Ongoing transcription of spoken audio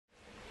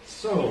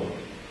So,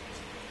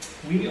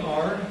 we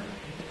are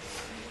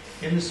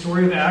in the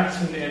story of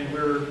Acts, and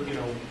we're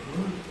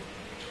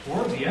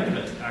toward the end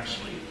of it,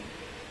 actually.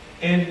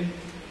 And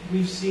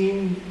we've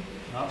seen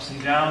ups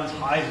and downs,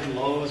 highs and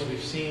lows.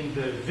 We've seen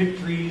the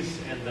victories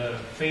and the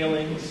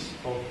failings,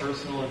 both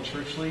personal and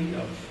churchly,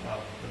 of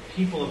the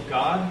people of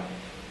God.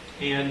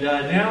 And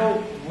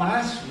now,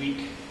 last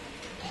week,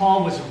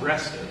 Paul was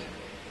arrested.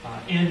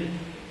 And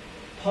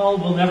Paul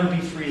will never be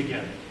free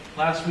again.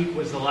 Last week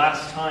was the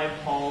last time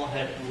Paul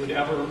would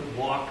ever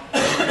walk the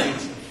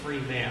streets a free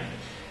man.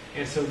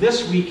 And so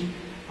this week,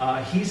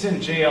 he's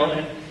in jail,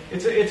 and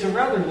it's a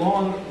rather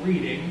long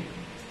reading.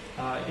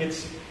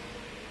 It's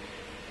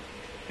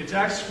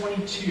Acts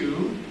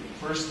 22,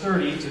 verse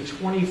 30 to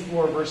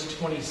 24, verse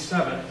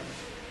 27.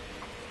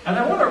 And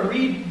I want to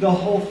read the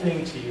whole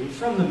thing to you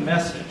from the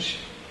Message.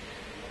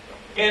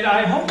 And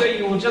I hope that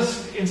you will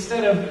just,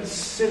 instead of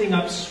sitting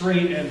up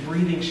straight and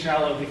breathing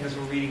shallow because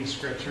we're reading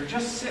Scripture,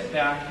 just sit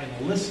back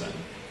and listen.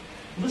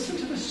 Listen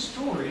to the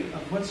story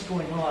of what's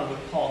going on with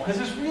Paul, because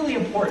it's really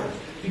important.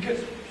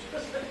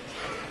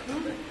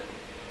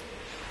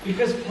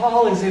 Because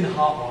Paul is in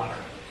hot water.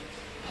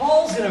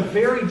 Paul's in a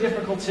very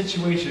difficult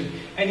situation,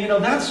 and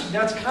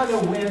that's kind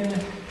of when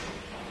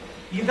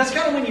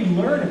you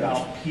learn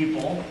about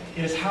people,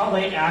 is how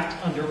they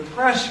act under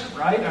pressure,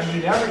 right? I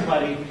mean,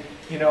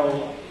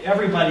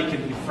 everybody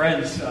can be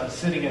friends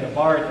sitting at a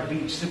bar at the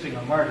beach sipping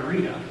a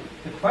margarita.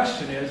 The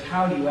question is,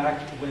 how do you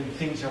act when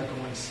things are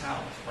going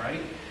south,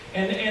 right?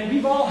 And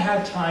we've all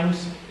had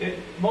times,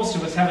 most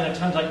of us have had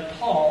times like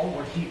Paul,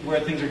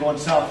 where things are going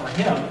south for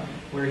him,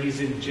 where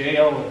he's in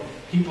jail, and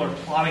people are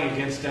plotting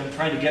against him,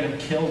 trying to get him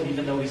killed,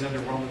 even though he's under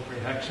Roman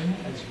protection,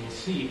 as you will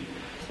see.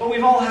 But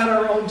we've all had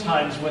our own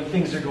times when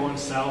things are going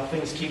south,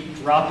 things keep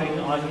dropping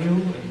on you,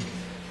 and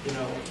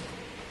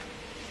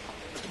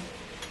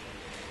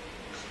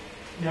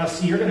Now,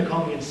 see, you're going to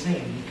call me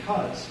insane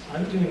because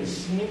I'm doing the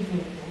same thing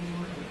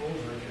over and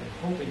over again,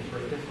 hoping for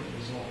a different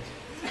result.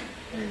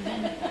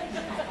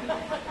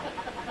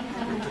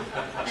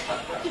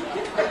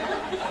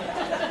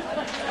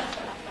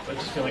 But I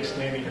just feel like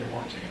slamming and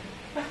watching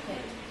it.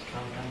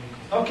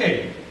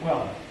 Okay,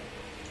 well,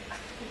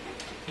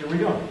 here we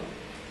go.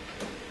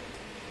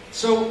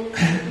 So,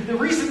 the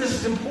reason this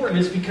is important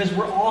is because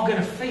we're all going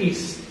to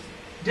face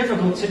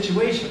difficult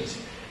situations.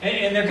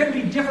 And they're going to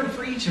be different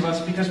for each of us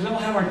because we all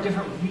have our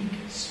different weak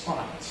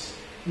spots.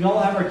 We all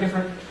have our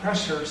different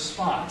pressure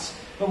spots.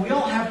 But we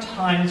all have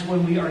times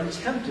when we are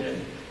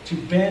tempted to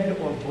bend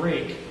or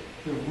break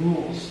the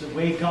rules, the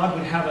way God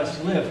would have us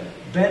live.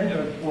 Bend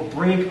or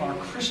break our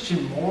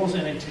Christian morals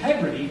and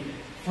integrity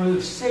for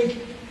the sake,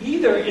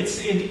 either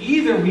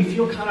we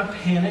feel kind of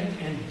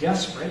panicked and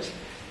desperate,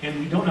 and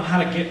we don't know how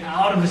to get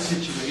out of a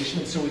situation,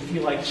 and so we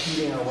feel like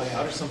cheating our way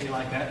out or something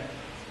like that.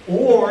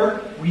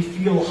 Or we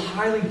feel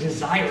highly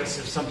desirous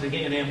of something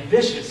and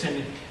ambitious,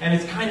 and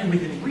it's kind of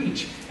within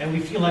reach, and we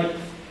feel like,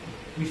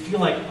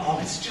 oh,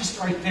 it's just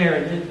right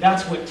there, and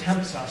that's what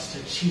tempts us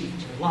to cheat,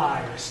 or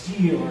lie, or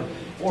steal,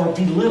 or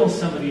belittle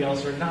somebody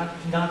else, or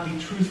not be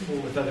truthful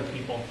with other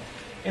people.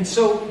 And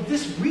so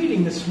this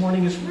reading this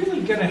morning is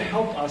really going to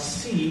help us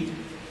see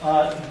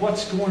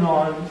what's going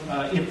on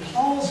in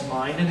Paul's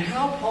mind and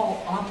how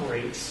Paul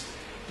operates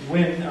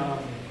when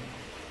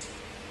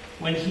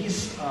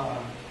he's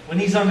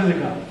under the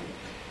gun.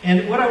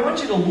 And what I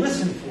want you to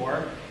listen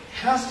for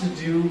has to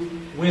do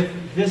with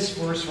this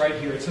verse right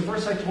here. It's a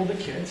verse I told the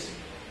kids.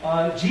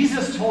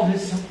 Jesus told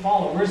his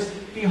followers,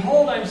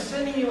 "Behold, I'm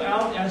sending you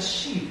out as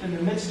sheep in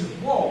the midst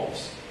of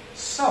wolves.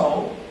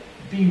 So,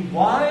 be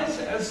wise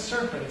as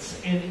serpents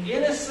and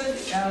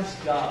innocent as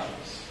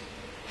doves."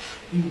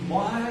 Be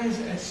wise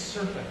as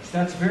serpents.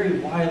 That's very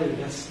wily.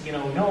 That's,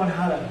 knowing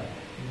how to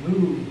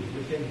move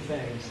within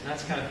things. And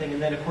that's kind of thing.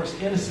 And then, of course,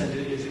 innocent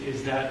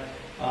is that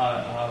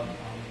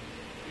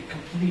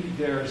complete,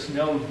 there's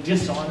no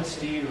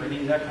dishonesty or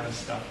any of that kind of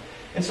stuff.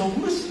 And so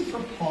listen for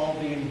Paul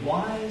being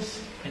wise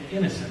and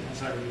innocent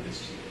as I read this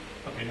to you.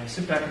 Okay, now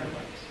sit back and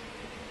relax.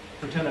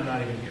 Pretend I'm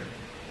not even here.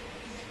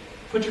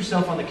 Put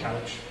yourself on the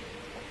couch,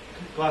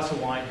 glass of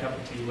wine, cup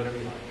of tea, whatever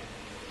you like,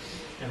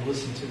 and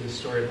listen to this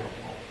story about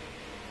Paul.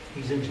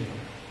 He's in jail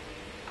now.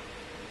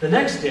 The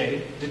next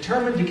day,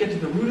 determined to get to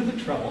the root of the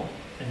trouble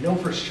and know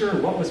for sure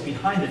what was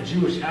behind the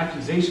Jewish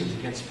accusations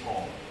against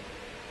Paul,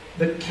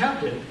 the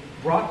captain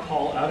brought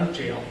Paul out of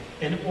jail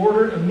and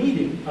ordered a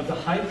meeting of the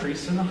high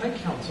priests and the high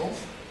council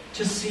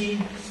to see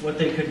what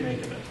they could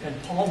make of it.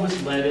 And Paul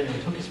was led in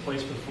and took his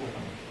place before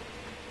them.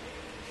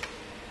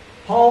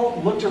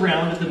 Paul looked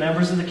around at the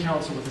members of the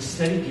council with a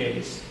steady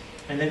gaze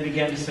and then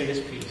began to say his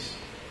piece.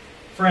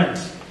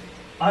 "Friends,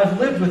 I've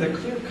lived with a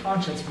clear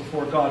conscience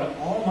before God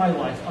all my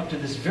life up to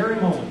this very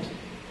moment."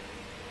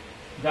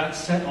 That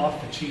set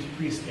off the chief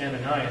priest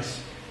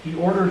Ananias. He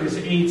ordered his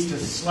aides to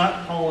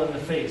slap Paul in the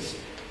face.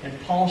 And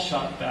Paul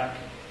shot back,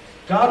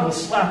 "God will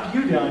slap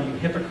you down, you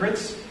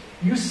hypocrites.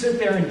 You sit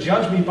there and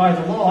judge me by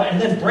the law, and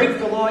then break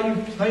the law you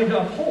claim to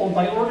uphold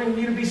by ordering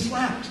me to be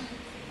slapped."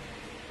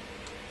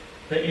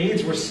 The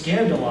aides were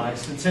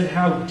scandalized and said,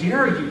 "How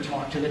dare you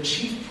talk to the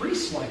chief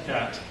priests like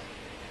that?"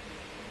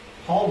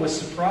 Paul was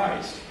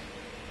surprised.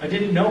 I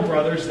didn't know,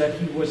 brothers, that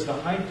he was the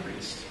high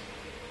priest.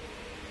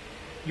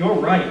 You're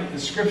right. The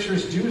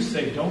scriptures do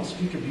say don't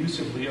speak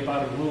abusively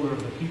about a ruler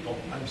of the people.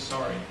 I'm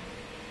sorry.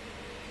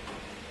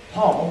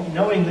 Paul,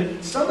 knowing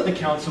that some of the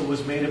council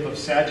was made up of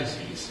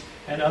Sadducees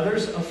and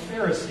others of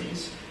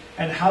Pharisees,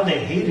 and how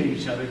they hated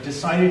each other,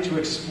 decided to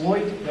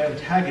exploit the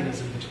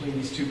antagonism between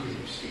these two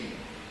groups.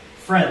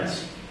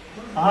 Friends,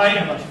 I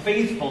am a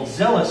faithful,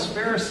 zealous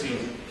Pharisee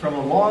from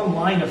a long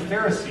line of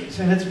Pharisees,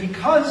 and it's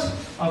because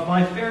of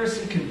my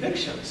Pharisee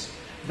convictions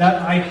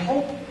that I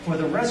hope for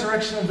the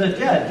resurrection of the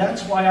dead.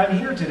 That's why I'm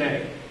here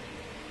today.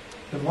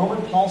 The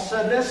moment Paul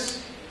said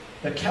this,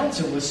 the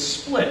council was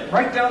split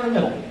right down the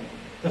middle.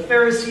 The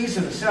Pharisees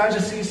and the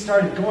Sadducees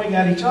started going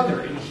at each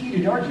other in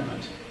heated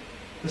argument.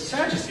 The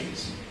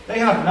Sadducees, they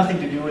have nothing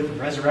to do with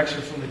the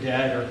resurrection from the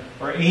dead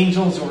or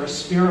angels or a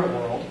spirit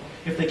world.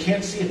 If they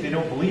can't see it, they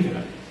don't believe in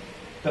it.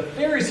 The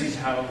Pharisees,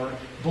 however,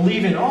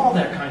 believe in all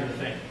that kind of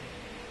thing.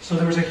 So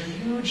there was a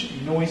huge,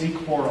 noisy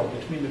quarrel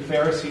between the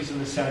Pharisees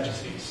and the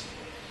Sadducees.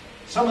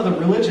 Some of the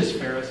religious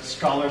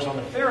scholars on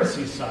the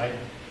Pharisees' side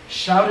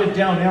shouted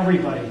down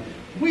everybody,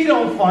 "We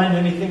don't find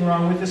anything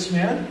wrong with this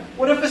man.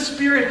 What if a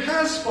spirit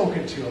has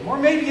spoken to him? Or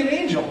maybe an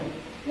angel?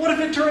 What if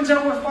it turns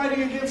out we're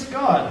fighting against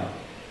God?"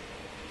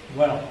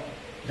 Well,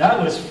 that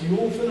was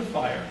fuel for the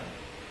fire.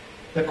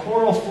 The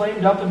quarrel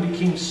flamed up and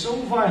became so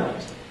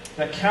violent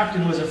that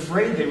Captain was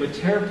afraid they would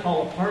tear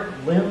Paul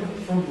apart limb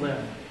from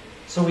limb.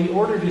 So he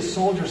ordered his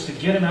soldiers to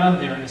get him out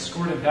of there and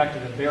escort him back to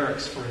the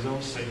barracks for his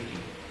own safety.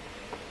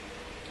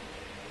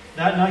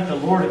 That night the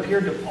Lord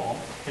appeared to Paul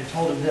and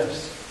told him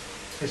this: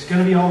 "It's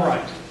going to be all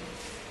right.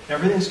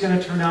 Everything's going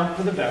to turn out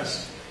for the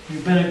best.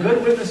 You've been a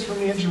good witness for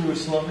me in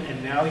Jerusalem,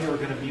 and now you are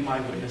going to be my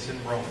witness in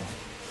Rome."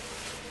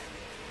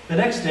 The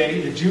next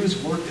day, the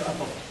Jews worked up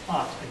a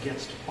plot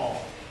against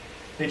Paul.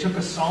 They took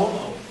a solemn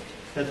oath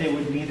that they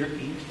would neither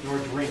eat nor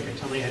drink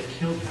until they had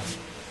killed him.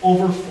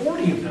 Over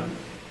 40 of them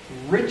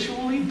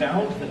ritually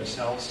bound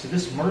themselves to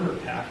this murder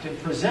pact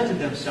and presented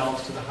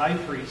themselves to the high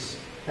priests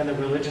and the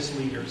religious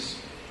leaders,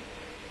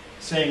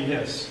 saying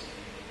this: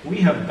 "We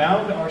have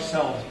bound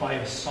ourselves by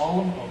a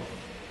solemn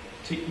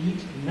oath to eat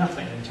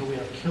nothing until we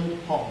have killed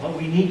Paul, but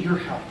we need your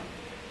help.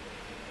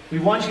 We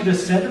want you to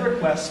send a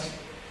request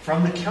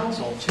from the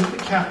council to the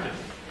captain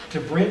to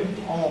bring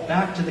Paul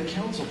back to the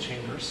council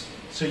chambers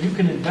so you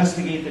can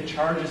investigate the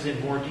charges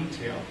in more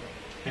detail,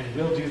 and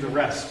we'll do the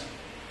rest.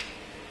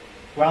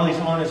 While he's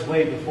on his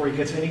way, before he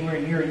gets anywhere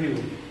near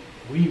you,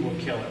 we will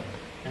kill him,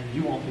 and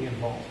you won't be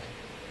involved."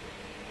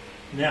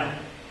 Now,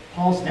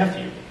 Paul's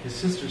nephew, his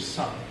sister's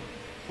son,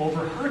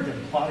 overheard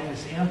them plotting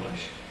this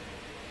ambush.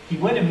 He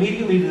went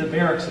immediately to the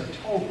barracks and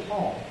told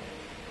Paul.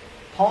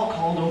 Paul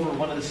called over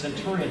one of the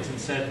centurions and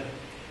said,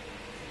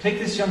 "Take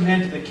this young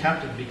man to the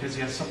captain because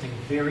he has something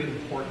very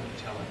important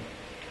to tell him."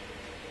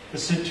 The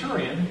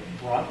centurion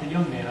brought the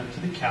young man to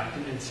the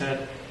captain and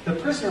said, "The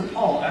prisoner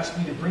Paul asked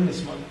me to bring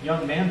this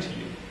young man to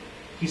you.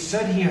 He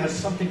said he has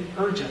something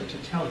urgent to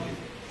tell you."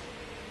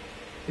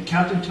 The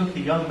captain took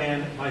the young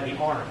man by the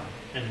arm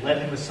and led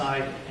him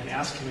aside and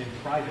asked him in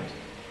private,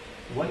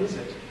 "What is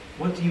it?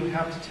 What do you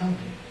have to tell me?"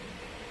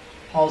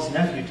 Paul's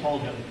nephew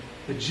told him,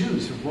 "The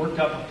Jews have worked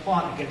up a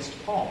plot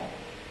against Paul.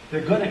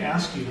 They're going to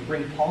ask you to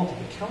bring Paul to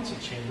the council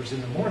chambers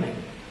in the morning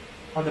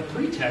on the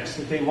pretext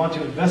that they want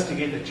to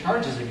investigate the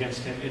charges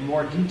against him in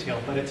more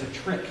detail, but it's a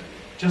trick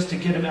just to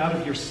get him out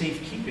of your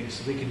safekeeping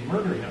so they can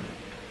murder him.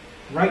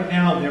 Right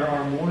now there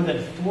are more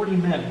than 40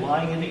 men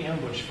lying in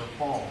ambush for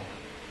Paul,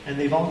 and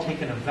they've all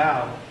taken a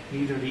vow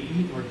neither to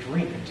eat or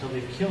drink until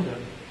they've killed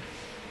him.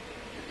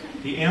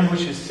 The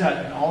ambush is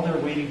set, and all they're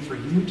waiting for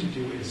you to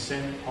do is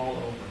send Paul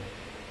over."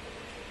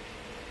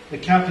 The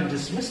captain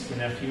dismissed the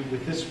nephew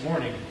with this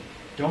warning: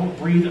 "Don't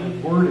breathe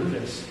a word of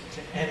this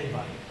to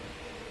anybody."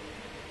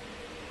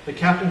 The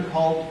captain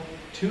called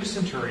 2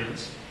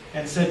 centurions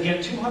and said,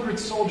 "Get 200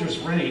 soldiers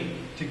ready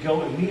to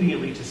go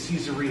immediately to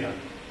Caesarea.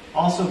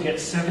 Also get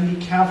 70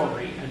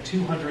 cavalry and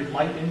 200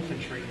 light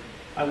infantry.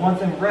 I want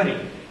them ready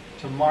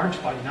to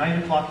march by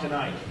 9 o'clock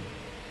tonight.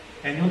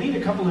 And you'll need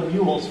a couple of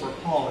mules for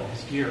Paul and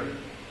his gear.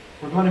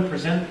 We're going to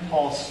present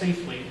Paul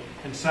safely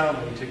and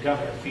soundly to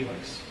Governor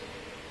Felix."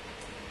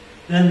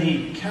 Then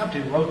the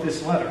captain wrote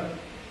this letter: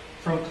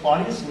 "From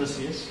Claudius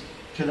Lysias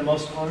to the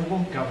most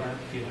honorable Governor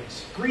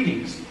Felix.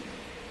 Greetings.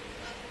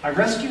 I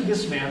rescued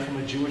this man from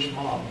a Jewish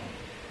mob.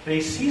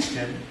 They seized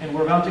him and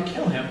were about to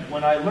kill him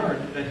when I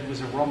learned that he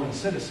was a Roman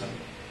citizen.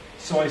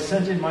 So I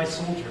sent in my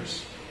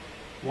soldiers.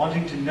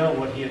 Wanting to know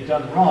what he had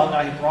done wrong,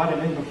 I brought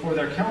him in before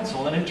their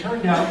council, and it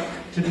turned out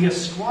to be a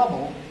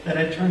squabble that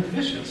had turned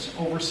vicious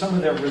over some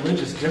of their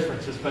religious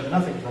differences, but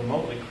nothing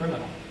remotely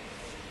criminal.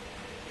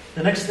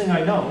 The next thing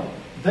I know,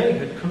 they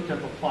had cooked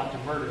up a plot to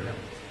murder him.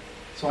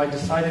 So I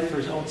decided for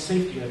his own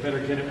safety I better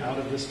get him out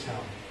of this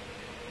town.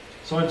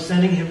 So I'm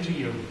sending him to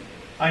you.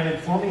 I'm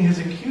informing his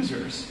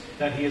accusers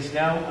that he is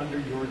now under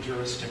your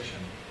jurisdiction."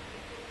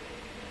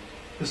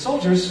 The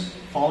soldiers,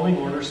 following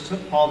orders,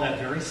 took Paul that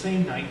very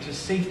same night to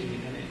safety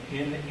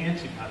in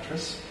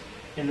Antipatris.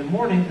 In the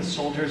morning, the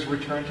soldiers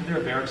returned to their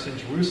barracks in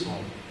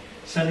Jerusalem,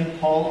 sending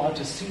Paul on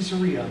to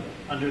Caesarea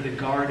under the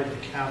guard of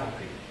the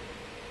cavalry.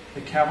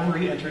 The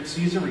cavalry entered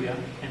Caesarea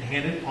and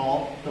handed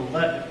Paul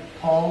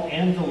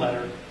and the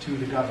letter to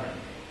the governor.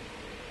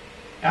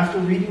 After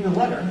reading the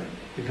letter,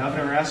 the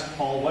governor asked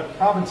Paul what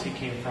province he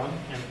came from,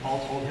 and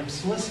Paul told him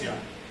Cilicia.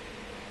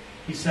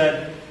 He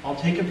said, "I'll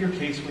take up your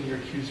case when your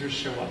accusers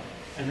show up."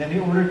 And then he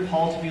ordered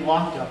Paul to be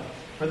locked up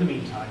for the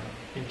meantime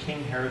in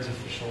King Herod's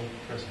official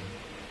prison.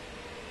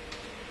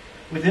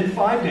 Within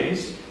 5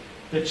 days,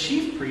 the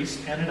chief priest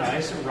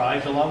Ananias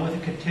arrived along with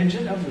a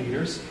contingent of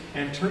leaders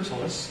and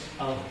Tertullus,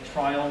 a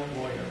trial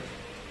lawyer.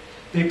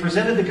 They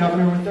presented the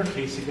governor with their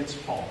case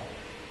against Paul.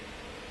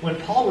 When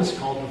Paul was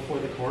called before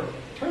the court,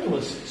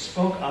 Tertullus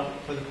spoke up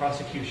for the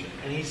prosecution,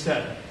 and he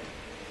said,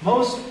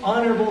 "Most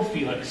honorable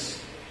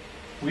Felix,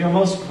 we are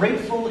most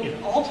grateful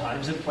in all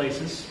times and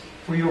places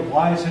for your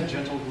wise and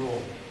gentle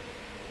rule.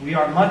 We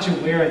are much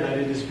aware that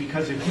it is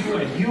because of you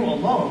and you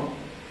alone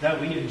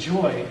that we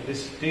enjoy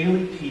this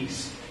daily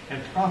peace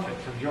and profit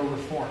from your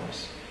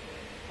reforms.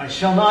 I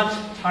shall not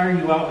tire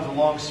you out with a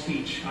long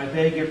speech. I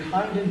beg your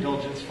kind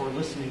indulgence for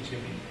listening to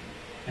me,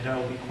 and I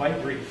will be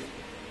quite brief.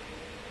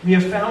 We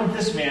have found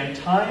this man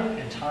time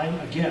and time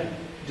again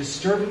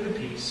disturbing the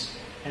peace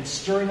and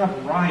stirring up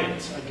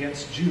riots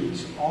against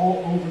Jews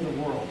all over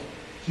the world.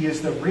 He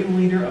is the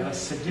ringleader of a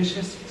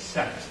seditious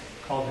sect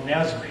called the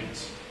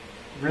Nazarenes.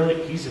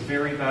 Really, he's a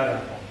very bad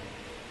apple.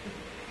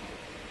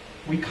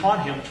 We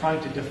caught him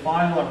trying to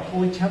defile our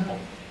holy temple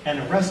and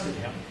arrested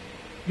him.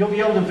 You'll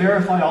be able to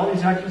verify all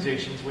these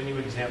accusations when you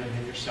examine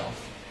him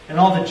yourself." And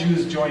all the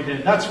Jews joined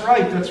in. That's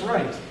right, that's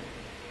right.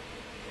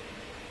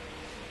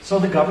 So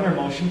the governor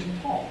motioned to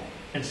Paul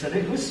and said,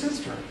 "Hey, whose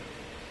sister?"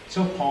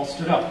 So Paul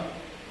stood up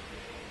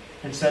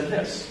and said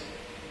this,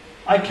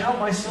 "I count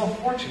myself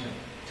fortunate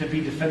to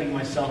be defending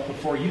myself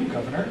before you,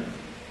 Governor,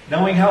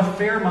 knowing how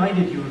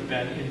fair-minded you have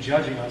been in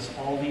judging us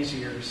all these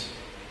years.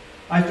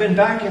 I've been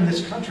back in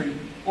this country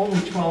only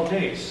 12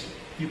 days.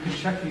 You can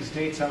check these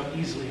dates out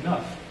easily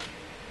enough.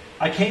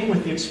 I came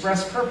with the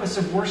express purpose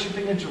of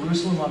worshiping in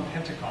Jerusalem on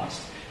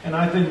Pentecost, and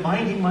I've been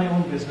minding my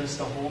own business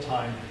the whole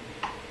time.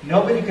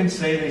 Nobody can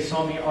say they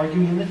saw me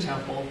arguing in the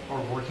temple or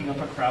working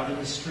up a crowd in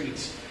the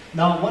streets.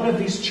 Not one of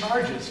these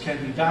charges can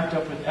be backed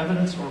up with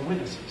evidence or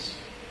witnesses.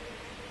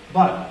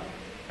 But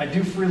I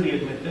do freely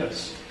admit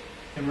this.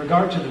 In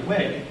regard to the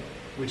way,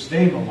 which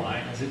they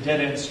malign as a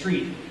dead-end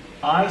street,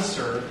 I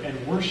serve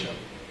and worship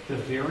the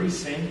very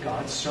same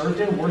God served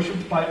and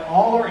worshipped by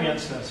all our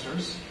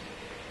ancestors,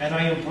 and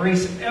I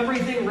embrace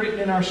everything written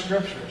in our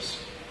scriptures.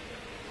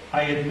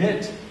 I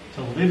admit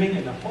to living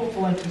in the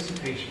hopeful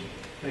anticipation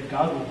that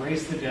God will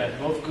raise the dead,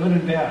 both good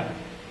and bad.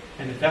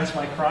 And if that's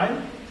my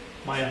crime,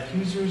 my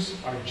accusers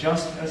are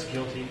just as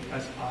guilty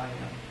as I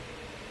am.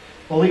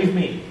 Believe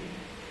me,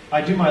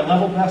 I do my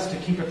level best to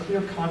keep a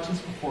clear conscience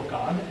before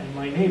God and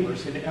my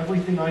neighbors in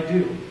everything I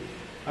do.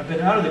 I've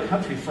been out of the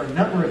country for a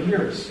number of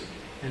years,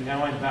 and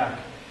now I'm back.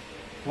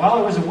 While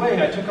I was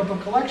away, I took up a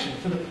collection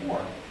for the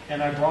poor,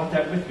 and I brought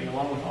that with me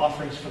along with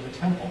offerings for the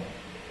temple.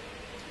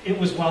 It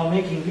was while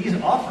making these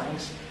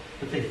offerings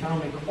that they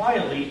found me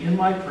quietly in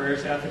my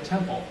prayers at the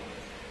temple.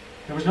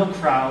 There was no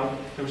crowd,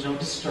 there was no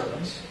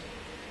disturbance.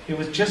 It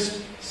was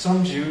just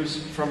some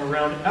Jews from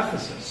around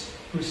Ephesus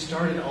who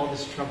started all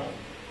this trouble.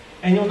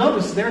 And you'll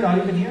notice they're not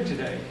even here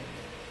today.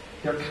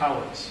 They're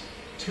cowards,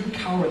 too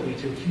cowardly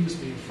to accuse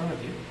me in front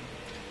of you.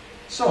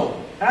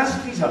 So,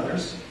 ask these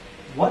others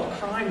what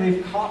crime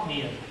they've caught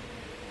me in.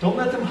 Don't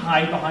let them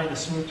hide behind the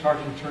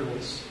smooth-talking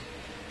Tertullus.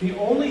 The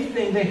only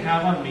thing they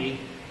have on me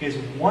is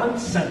one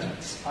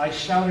sentence I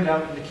shouted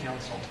out in the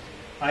council.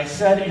 I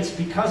said, it's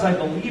because I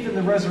believe in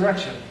the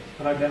resurrection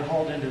that I've been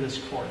hauled into this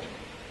court.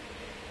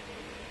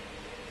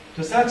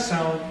 Does that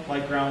sound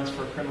like grounds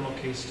for a criminal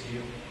case to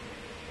you?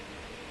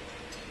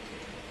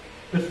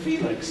 But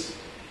Felix,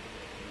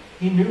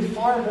 he knew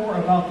far more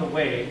about the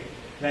way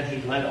than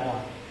he led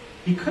on.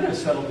 He could have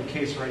settled the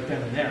case right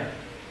then and there,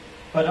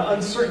 but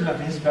uncertain of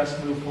his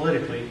best move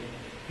politically,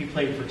 he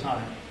played for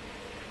time.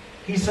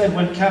 He said,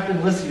 when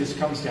Captain Lysias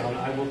comes down,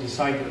 I will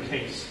decide your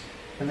case.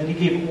 And then he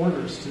gave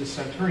orders to the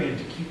centurion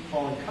to keep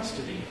Paul in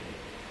custody,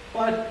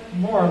 but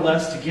more or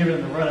less to give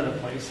him the run of the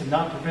place and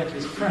not prevent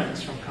his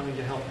friends from coming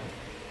to help him.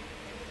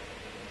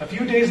 A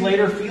few days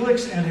later,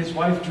 Felix and his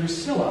wife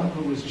Drusilla,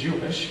 who was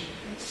Jewish,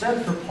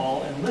 sent for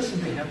Paul and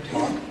listened to him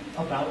talk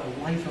about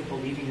a life of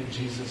believing in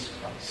Jesus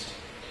Christ.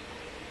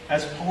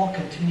 As Paul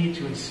continued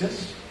to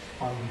insist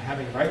on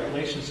having right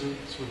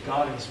relationships with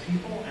God and his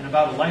people, and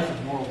about a life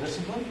of moral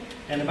discipline,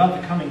 and about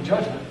the coming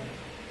judgment,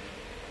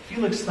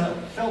 Felix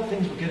felt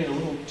things were getting a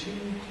little too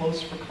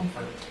close for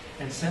comfort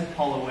and sent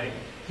Paul away.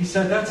 He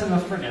said, that's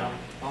enough for now.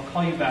 I'll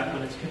call you back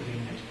when it's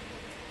convenient.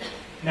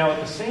 Now, at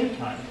the same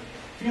time,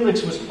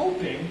 Felix was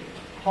hoping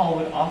Paul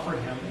would offer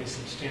him a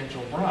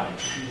substantial bribe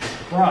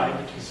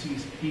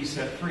to be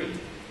set free.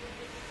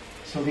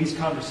 So these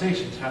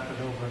conversations happened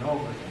over and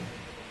over again.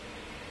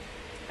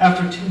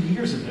 After 2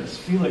 years of this,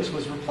 Felix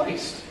was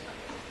replaced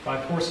by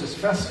Porcius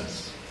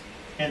Festus,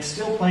 and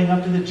still playing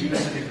up to the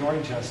Jews and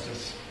ignoring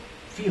justice,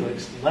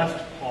 Felix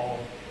left Paul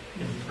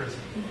in prison.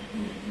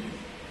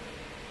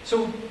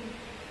 So,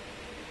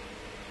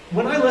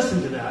 when I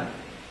listened to that,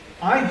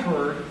 I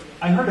heard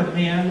a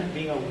man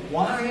being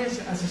wise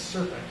as a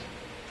serpent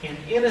and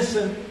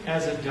innocent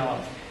as a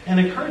dove. And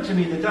it occurred to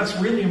me that that's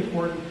really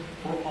important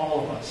for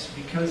all of us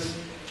because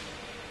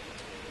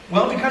we're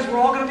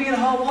all going to be in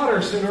hot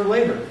water sooner or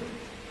later.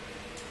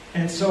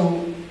 And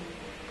so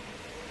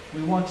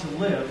we want to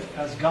live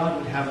as God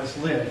would have us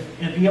live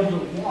and be able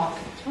to walk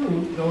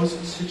through those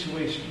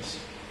situations.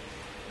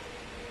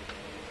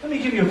 Let me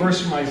give you a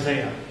verse from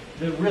Isaiah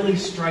that really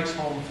strikes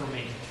home for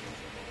me.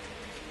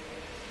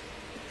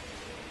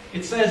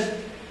 It says,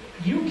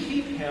 "You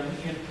keep him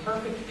in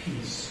perfect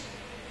peace,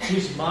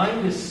 whose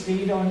mind is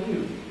stayed on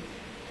you,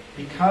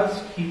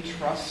 because he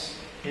trusts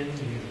in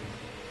you."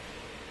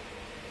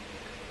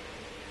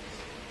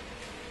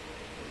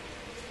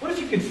 What if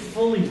you could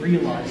fully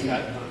realize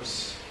that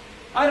verse?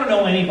 I don't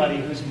know anybody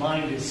whose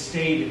mind is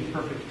stayed in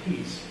perfect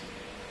peace,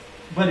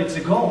 but it's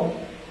a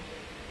goal.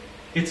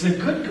 It's a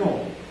good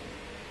goal.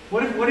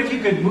 What if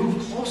you could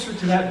move closer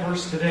to that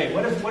verse today?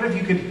 What if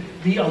you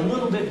could be a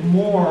little bit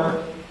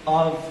more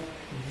of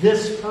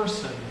this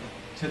person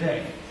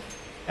today?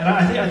 And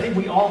I think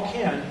we all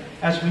can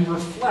as we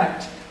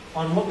reflect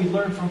on what we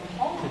learned from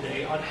Paul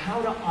today on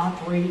how to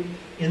operate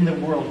in the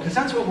world. Because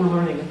that's what we're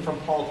learning from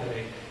Paul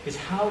today, is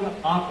how to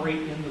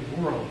operate in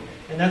the world.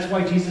 And that's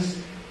why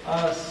Jesus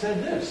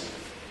said this.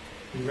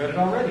 We read it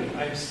already.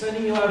 "I am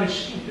sending you out as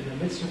sheep in the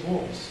midst of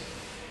wolves.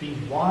 Be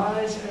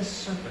wise as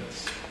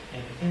serpents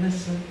and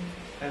innocent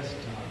as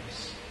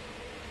doves."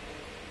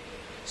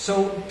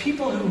 So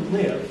people who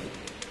live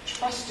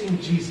trusting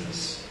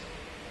Jesus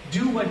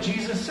do what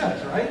Jesus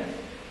says, right?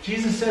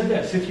 Jesus said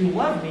this, "If you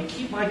love me,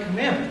 keep my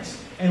commandments."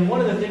 And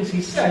one of the things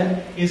he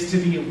said is to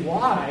be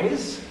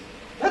wise.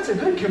 That's a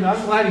good command.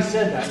 I'm glad he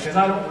said that because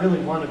I don't really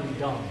want to be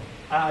dumb.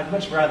 I'd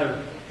much rather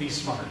be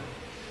smart.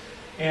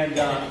 And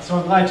so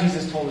I'm glad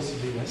Jesus told us to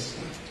do this.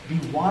 Be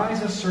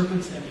wise as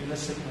serpents and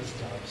innocent as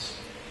doves.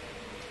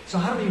 So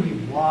how do you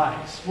be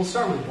wise? We'll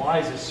start with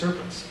wise as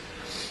serpents.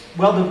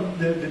 Well,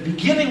 the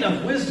beginning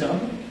of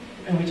wisdom,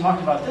 and we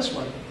talked about this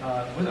one,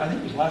 I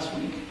think it was last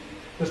week.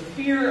 The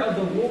fear of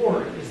the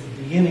Lord is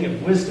the beginning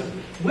of wisdom.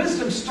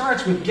 Wisdom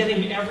starts with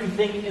getting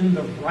everything in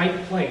the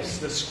right place.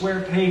 The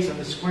square pegs and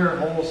the square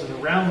holes and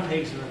the round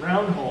pegs and the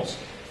round holes.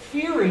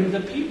 Fearing the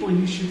people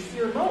you should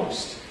fear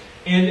most.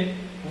 And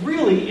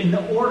really, in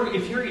the order,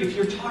 if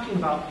you're talking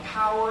about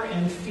power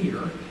and fear,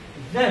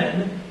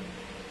 then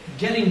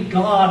getting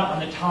God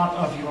on the top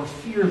of your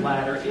fear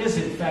ladder is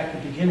in fact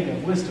the beginning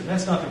of wisdom.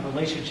 That's not the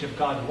relationship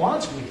God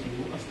wants with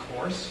you, of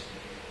course.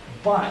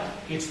 But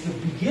it's the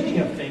beginning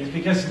of things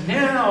because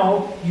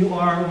now you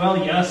are, well,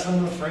 yes,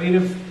 I'm afraid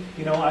of,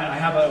 I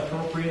have an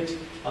appropriate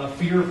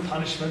fear of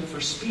punishment for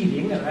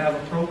speeding, and I have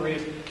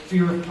appropriate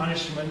fear of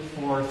punishment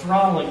for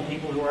throttling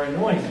people who are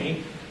annoying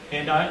me,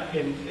 and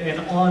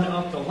on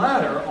up the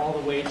ladder all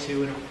the way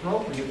to an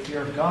appropriate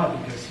fear of God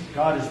because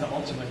God is the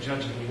ultimate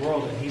judge of the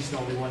world, and He's the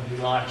only one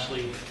who will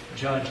actually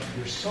judge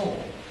your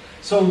soul.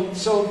 So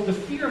the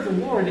fear of the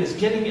Lord is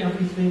getting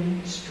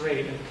everything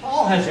straight. And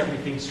Paul has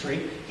everything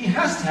straight. He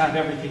has to have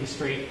everything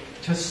straight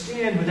to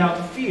stand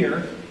without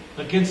fear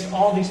against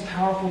all these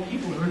powerful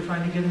people who are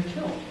trying to get him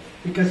killed.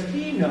 Because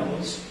he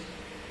knows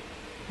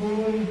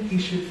whom he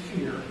should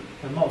fear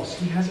the most.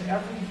 He has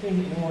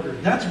everything in order.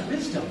 That's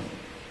wisdom.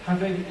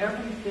 Having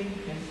everything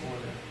in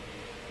order.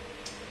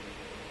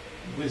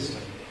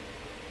 Wisdom.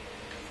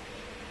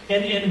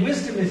 And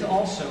wisdom is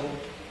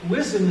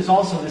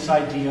also this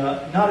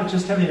idea, not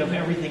just having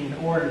everything in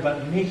order,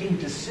 but making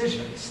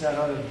decisions that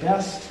are the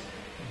best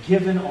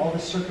given all the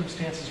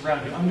circumstances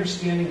around you.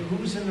 Understanding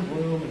who's in the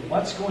room and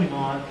what's going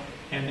on,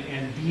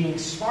 and being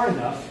smart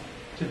enough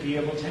to be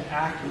able to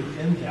act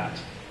within that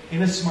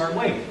in a smart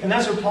way. And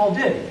that's what Paul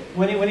did.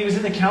 When he was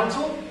in the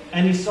council,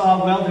 and he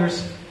saw, well,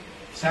 there's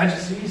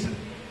Sadducees and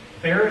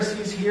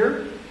Pharisees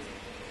here,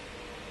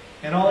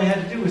 and all he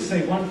had to do was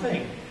say one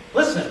thing.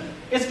 Listen,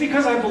 it's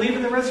because I believe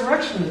in the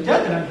resurrection of the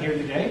dead that I'm here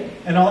today.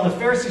 And all the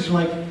Pharisees are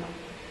like,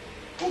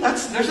 well,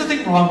 there's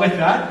nothing wrong with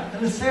that.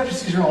 And the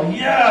Sadducees are all,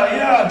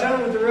 yeah,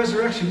 down with the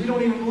resurrection. We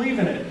don't even believe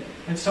in it.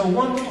 And so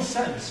one little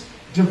sentence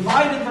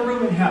divided the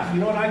room in half.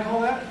 You know what I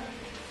call that?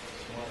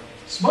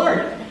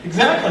 Smart.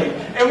 Exactly.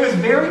 It was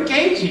very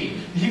cagey.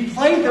 He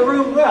played the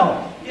room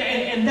well.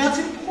 And that's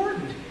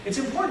important. It's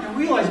important to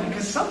realize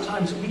because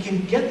sometimes we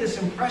can get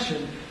this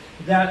impression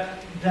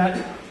that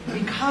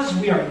because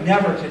we are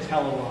never to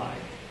tell a lie,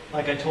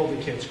 like I told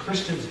the kids,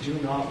 Christians do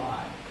not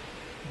lie.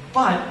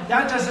 But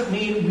that doesn't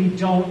mean we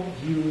don't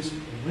use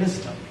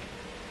wisdom.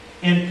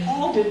 And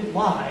Paul didn't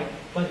lie,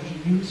 but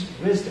he used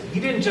wisdom. He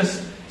didn't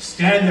just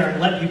stand there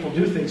and let people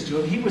do things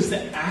to him. He was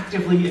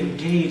actively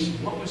engaged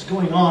in what was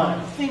going on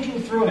and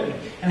thinking through it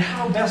and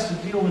how best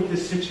to deal with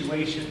this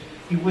situation.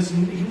 He was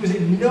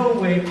in no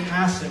way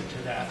passive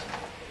to that.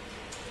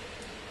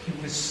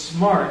 He was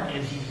smart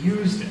and he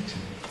used it.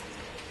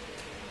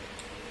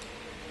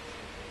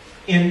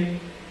 And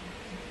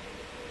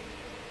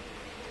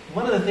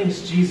one of the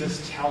things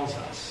Jesus tells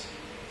us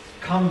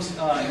comes,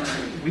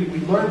 we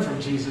learn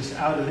from Jesus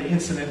out of the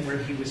incident where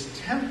he was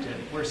tempted,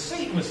 where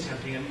Satan was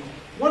tempting him.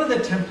 One of the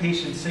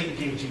temptations Satan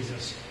gave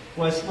Jesus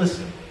was,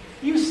 listen,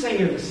 you say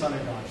you're the Son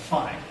of God,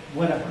 fine,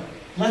 whatever.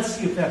 Let's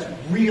see if that's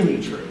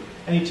really true.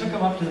 And he took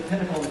him up to the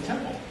pinnacle of the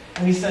temple.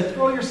 And he said,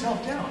 throw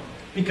yourself down.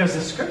 Because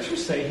the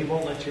scriptures say he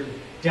won't let you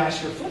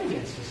dash your foot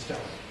against a stone.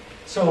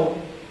 So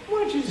why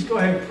don't you just go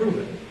ahead and prove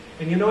it?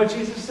 And you know what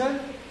Jesus said?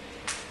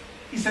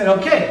 He said,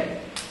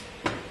 okay.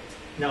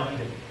 No, he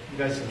didn't. You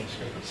guys know the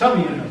scripture. Some of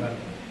you know about it.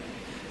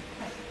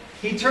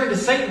 He turned to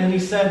Satan and he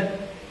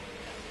said,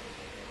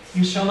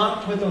 you shall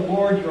not put the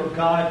Lord your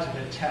God to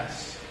the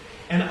test.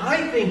 And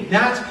I think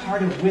that's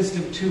part of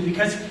wisdom too,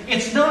 because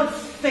it's not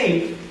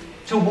faith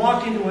to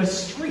walk into a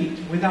street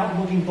without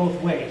looking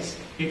both ways.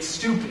 It's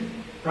stupid,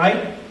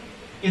 right?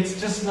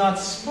 It's just not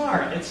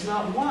smart. It's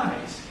not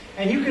wise.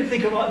 And you can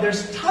think about,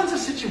 there's tons of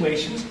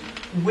situations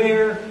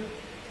where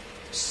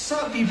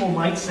some people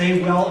might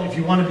say, well, if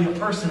you want to be a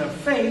person of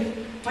faith,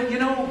 but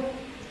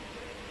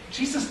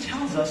Jesus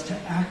tells us to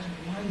act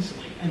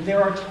wisely. And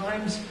there are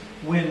times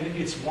when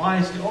it's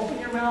wise to open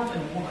your mouth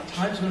and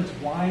times when it's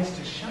wise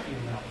to shut your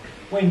mouth.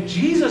 When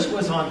Jesus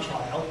was on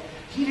trial,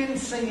 he didn't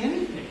say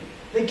anything.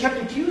 They kept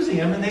accusing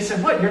him and they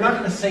said, what, you're not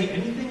going to say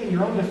anything in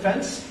your own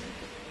defense?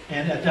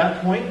 And at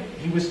that point,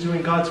 he was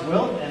doing God's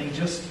will and he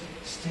just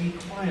stayed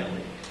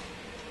quietly.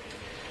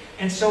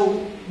 And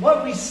so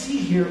what we see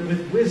here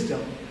with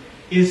wisdom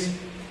is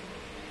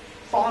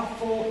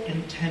thoughtful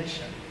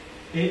intention.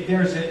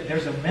 There's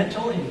a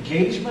mental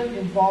engagement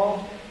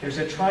involved. There's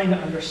a trying to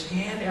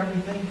understand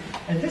everything.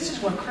 And this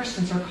is what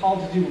Christians are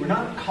called to do. We're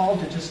not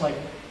called to just like,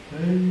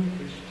 I'm a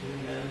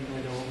Christian and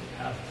I don't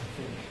have to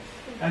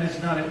think. That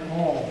is not at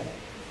all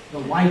the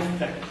life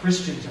that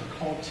Christians are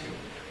called to.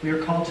 We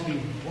are called to be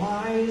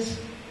wise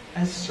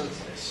as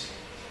serpents.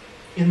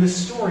 In the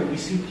story, we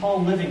see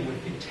Paul living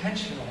with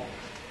intentional,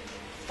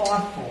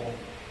 thoughtful,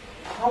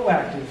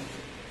 proactive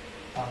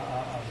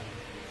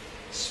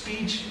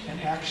speech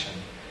and action.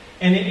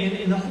 And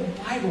in the whole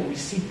Bible, we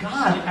see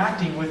God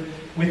acting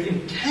with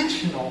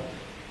intentional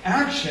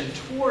action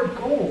toward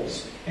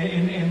goals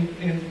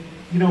and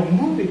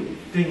moving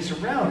things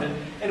around.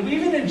 And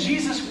even in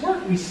Jesus'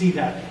 work, we see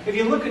that. If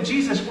you look at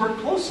Jesus' work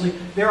closely,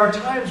 there are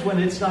times when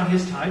it's not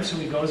his time, so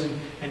he goes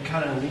and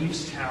kind of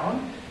leaves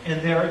town.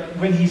 And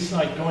when he's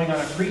like going on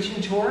a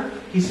preaching tour,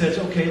 he says,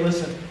 okay,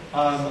 listen,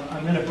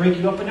 I'm going to break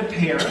you up into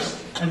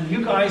pairs, and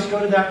you guys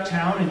go to that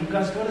town, and you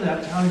guys go to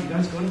that town, and you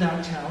guys go to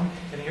that town,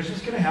 and here's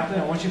what's going to happen.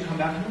 I want you to come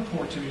back and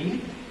report to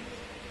me.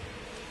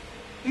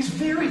 He's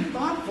very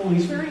thoughtful.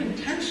 He's very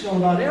intentional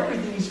about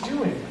everything he's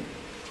doing.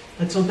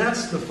 And so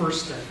that's the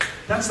first thing.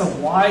 That's the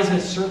wise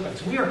as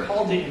serpents. We are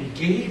called to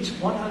engage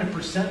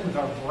 100% with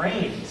our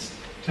brains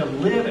to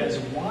live as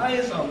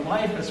wise a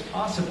life as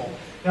possible.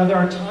 Now, there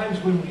are times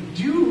when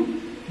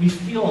we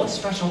feel a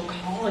special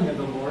calling of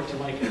the Lord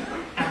to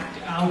act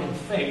out in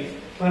faith,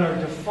 but our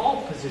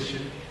default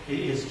position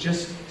is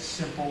just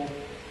simple,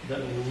 that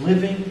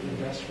living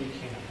the best we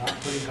can, not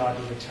putting God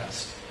to the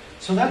test.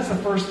 So that's the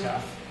first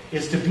half,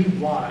 is to be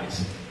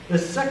wise. The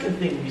second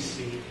thing we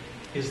see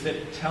is that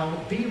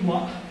be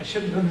wise. I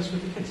should have done this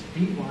with the kids.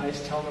 Be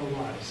wise, tell no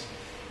lies.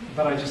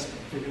 But I just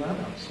figured that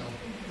out. So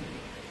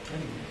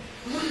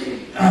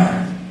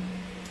anyway.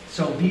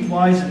 So be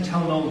wise and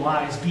tell no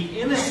lies. Be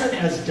innocent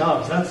as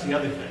doves. That's the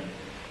other thing.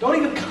 Don't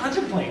even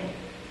contemplate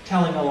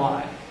telling a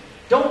lie.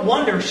 Don't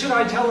wonder, should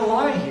I tell a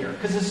lie here?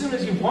 Because as soon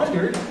as you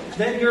wondered,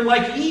 then you're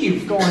like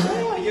Eve going,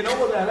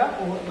 that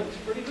apple, it looks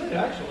pretty good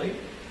actually.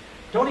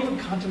 Don't even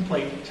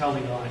contemplate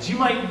telling lies. You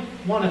might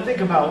want to think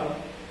about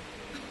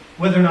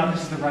whether or not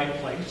this is the right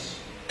place,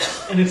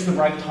 and it's the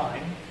right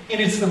time,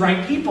 and it's the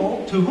right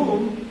people to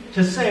whom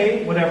to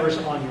say whatever's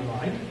on your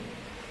mind.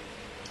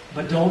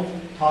 But don't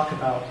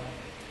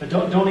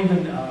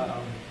even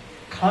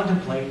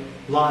contemplate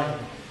lying.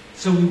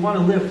 So we want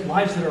to live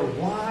lives that are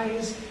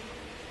wise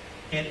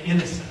and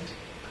innocent.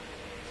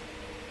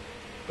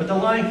 But the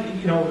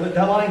lying,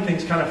 that lying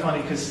thing's kind of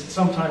funny because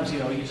sometimes, you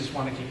just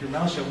want to keep your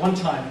mouth shut. One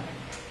time,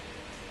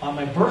 on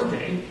my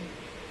birthday,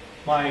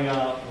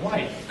 my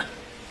wife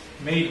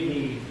made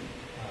me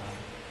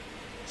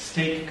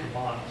steak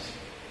kebabs.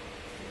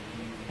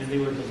 And they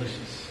were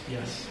delicious.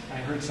 Yes. I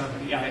heard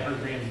somebody. Yeah, I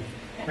heard Randy.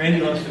 Randy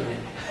loves food.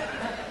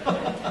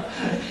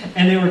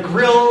 And they were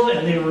grilled,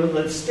 and they were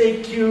with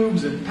steak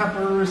cubes and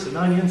peppers and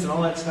onions and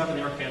all that stuff, and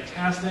they were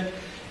fantastic.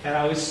 And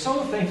I was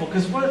so thankful,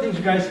 because one of the things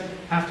you guys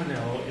have to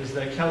know is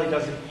that Kelly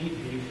doesn't eat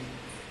beef.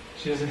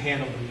 She doesn't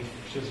handle beef.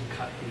 She doesn't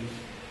cut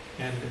beef.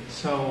 And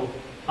so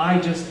I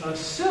just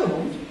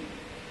assumed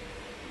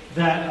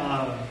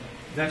that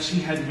she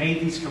had made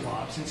these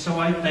kebabs. And so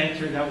I thanked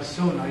her. That was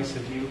so nice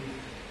of you.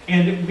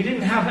 And we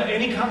didn't have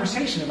any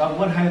conversation about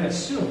what I had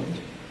assumed.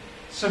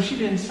 So she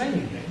didn't say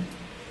anything,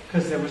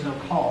 because there was no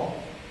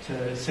call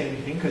to say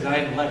anything, because I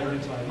hadn't let her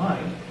into my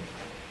mind.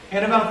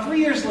 And about 3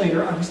 years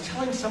later, I was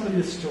telling somebody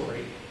the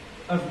story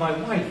of my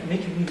wife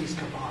making me these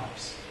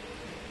kebabs,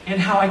 and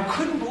how I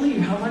couldn't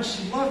believe how much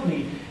she loved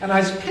me. And I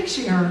was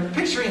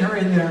picturing her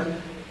in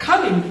there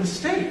cutting the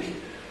steak.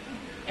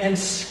 and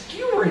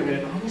skewering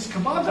it on these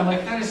kebabs. I'm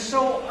like, that is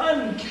so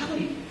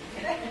un-Kelly.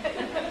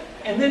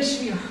 And then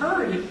she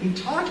heard me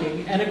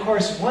talking, and of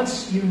course,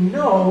 once you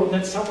know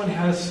that someone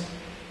has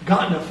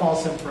gotten a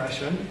false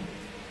impression,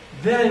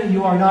 then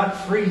you are not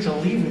free to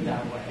leave it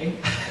that way.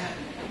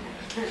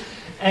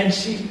 And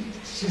she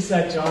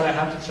said, John, I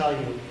have to tell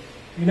you,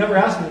 you never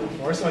asked me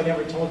before, so I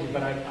never told you,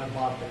 but I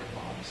bought the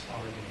kebabs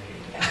already made.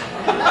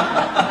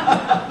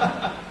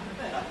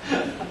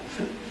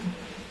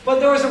 But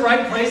there was a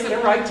right place at a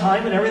right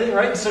time and everything,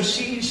 right? So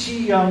she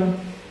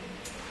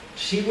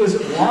was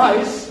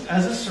wise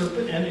as a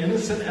serpent and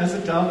innocent as a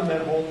dove in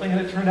that whole thing,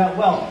 and it turned out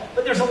well.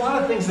 But there's a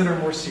lot of things that are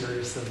more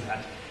serious than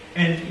that.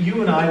 And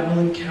you and I will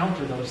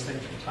encounter those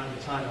things from time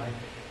to time. I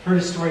heard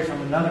a story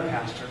from another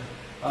pastor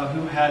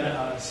who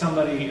had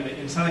somebody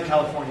in Southern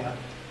California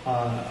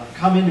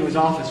come into his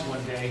office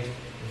one day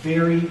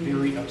very,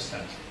 very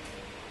upset.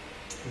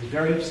 He was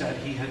very upset.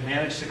 He had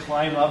managed to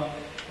climb up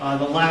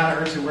the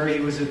ladder to where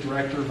he was a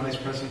director or vice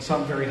president,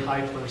 some very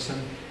high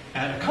person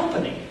at a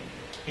company.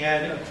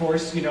 And of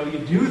course, you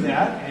do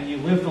that and you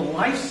live the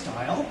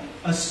lifestyle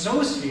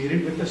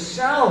associated with the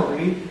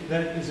salary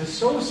that is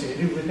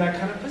associated with that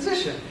kind of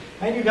position.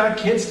 And you got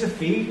kids to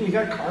feed, and you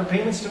got car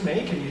payments to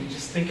make, and you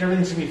just think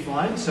everything's going to be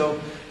fine. So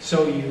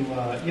you've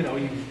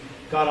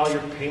got all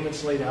your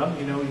payments laid out.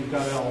 You've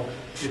got it all.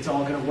 It's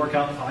all going to work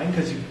out fine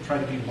because you try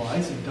to be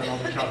wise and done all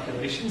the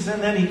calculations. And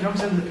then he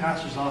comes into the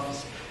pastor's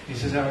office. He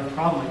says, I have a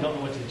problem. I don't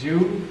know what to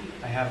do.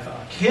 I have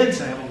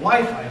kids. I have a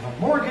wife. I have a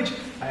mortgage.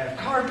 I have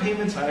car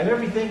payments. I have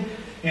everything.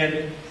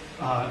 And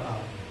my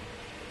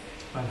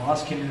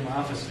boss came into my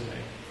office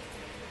today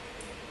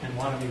and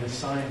wanted me to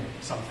sign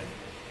something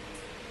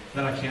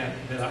that I can't,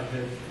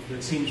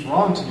 that seems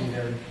wrong to me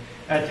there.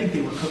 I think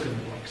they were cooking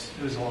the books.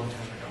 It was a long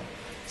time ago.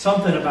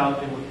 Something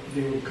about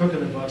they were cooking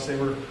the books. They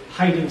were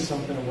hiding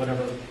something or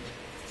whatever.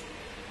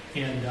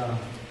 And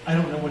I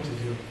don't know what to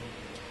do.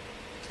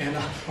 And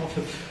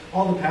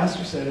all the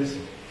pastor said is,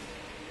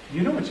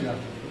 you know what you have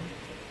to do.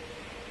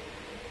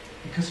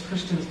 Because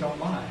Christians don't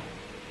lie.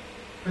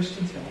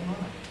 Christians don't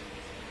lie.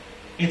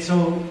 And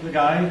so the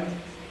guy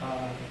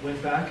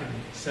went back and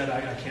said,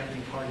 I can't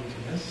be party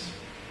to this.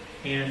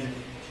 And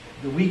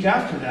the week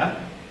after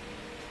that,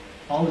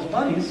 all his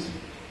buddies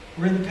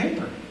were in the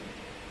paper.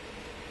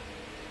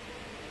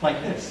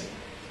 Like this.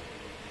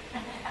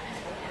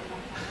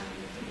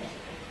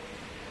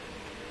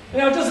 It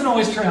doesn't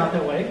always turn out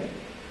that way.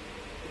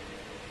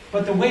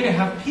 But the way to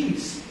have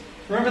peace.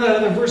 Remember that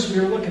other verse we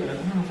were looking at? I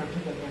don't know if I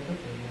put that back up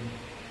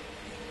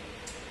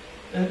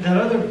there again. That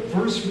other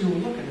verse we were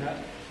looking at,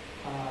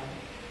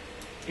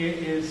 it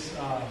is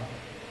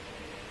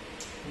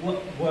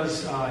what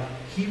was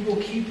he will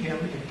keep him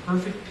in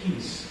perfect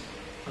peace.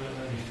 Let me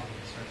find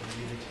this so I can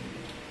read it to you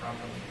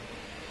properly.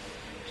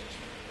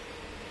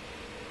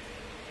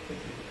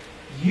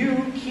 You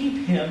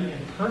keep him in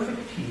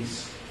perfect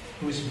peace,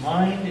 whose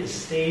mind is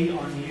stayed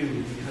on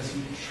you, because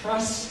he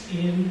trusts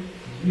in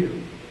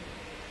you.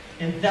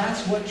 And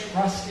that's what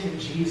trust in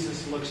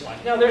Jesus looks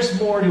like. Now, there's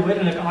more to it,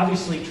 and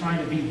obviously trying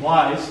to be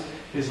wise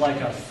is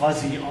like a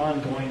fuzzy,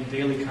 ongoing,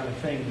 daily kind of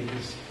thing,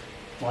 because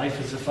life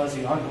is a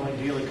fuzzy, ongoing,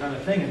 daily kind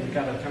of thing, and we've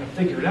got to kind of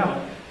figure it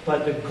out.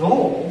 But the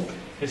goal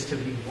is to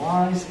be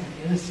wise and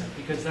innocent,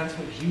 because that's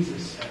what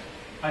Jesus said.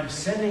 I'm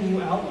sending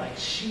you out like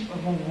sheep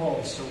among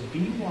wolves, so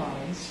be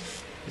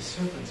wise as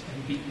serpents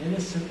and be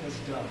innocent as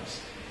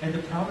doves. And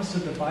the promise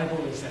of the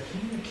Bible is that he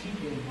will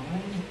keep your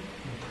mind in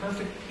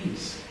perfect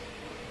peace,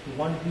 the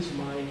one whose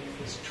mind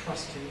is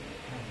trusting him.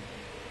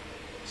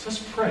 So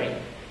let's pray.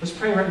 Let's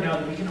pray right now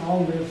that we can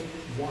all live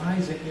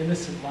wise and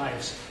innocent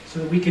lives so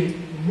that we can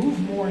move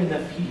more in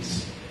that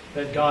peace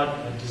that God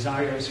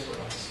desires for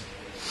us.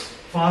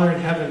 Father in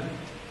heaven,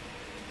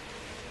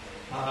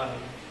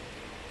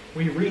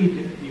 we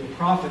read your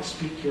prophets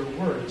speak your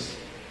words,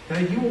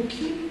 that you will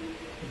keep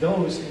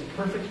those in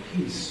perfect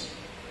peace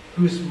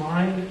whose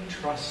mind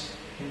trusts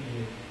in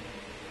you.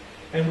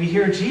 And we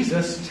hear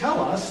Jesus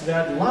tell us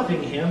that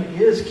loving him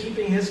is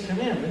keeping his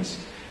commandments.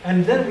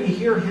 And then we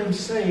hear him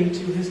say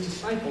to his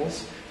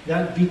disciples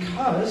that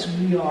because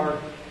we are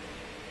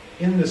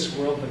in this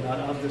world but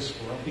not of this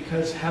world,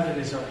 because heaven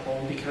is our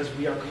home, because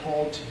we are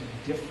called to be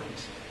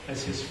different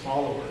as his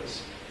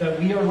followers, that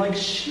we are like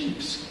sheep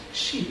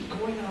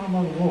going out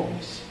among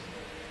wolves.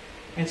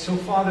 And so,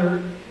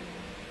 Father,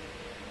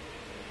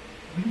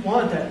 we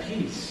want that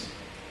peace.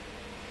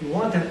 We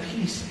want that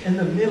peace in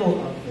the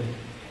middle of the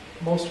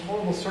most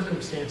horrible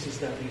circumstances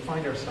that we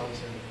find ourselves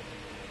in.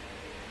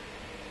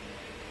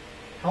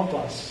 Help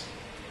us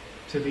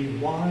to be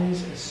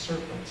wise as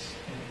serpents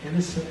and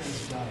innocent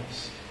as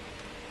doves.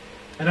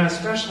 And I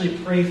especially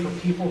pray for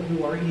people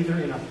who are either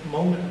in a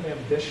moment of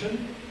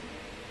ambition,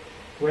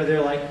 where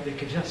they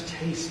could just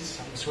taste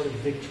some sort of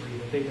victory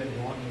that they've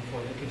been longing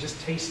for. They could just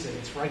taste it.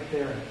 It's right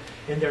there.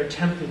 And they're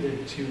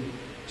tempted to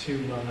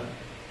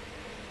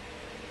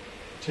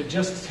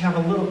just have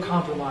a little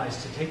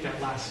compromise, to take that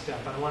last step.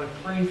 And I want to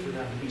pray for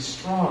them to be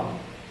strong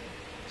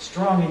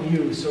in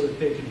you, so that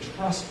they can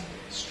trust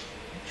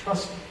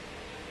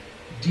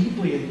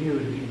deeply in you,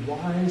 to be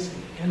wise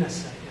and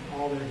innocent in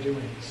all their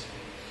doings.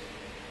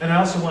 And I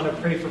also want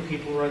to pray for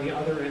people who are on the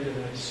other end of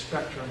the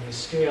spectrum, the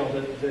scale,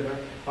 that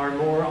are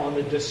more on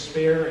the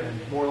despair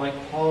end, more like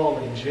Paul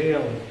in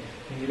jail,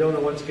 and you don't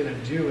know what's going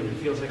to do, and it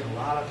feels like a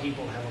lot of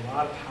people have a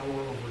lot of power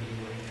over you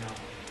right now.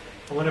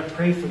 I want to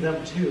pray for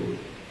them too,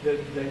 that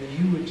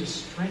you would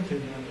just strengthen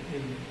them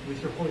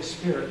with your Holy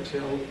Spirit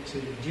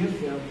to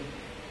give them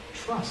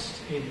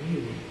trust in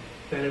you,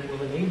 that it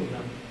will enable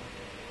them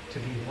to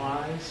be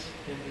wise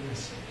and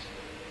innocent.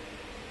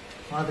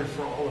 Father,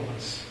 for all of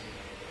us,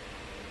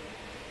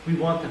 we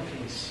want the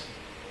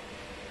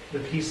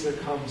peace that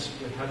comes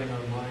with having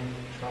our mind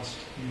trust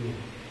you.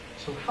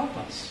 So help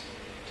us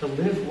to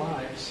live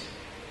lives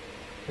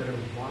that are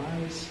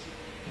wise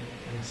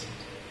and innocent.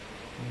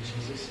 In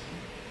Jesus'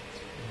 name.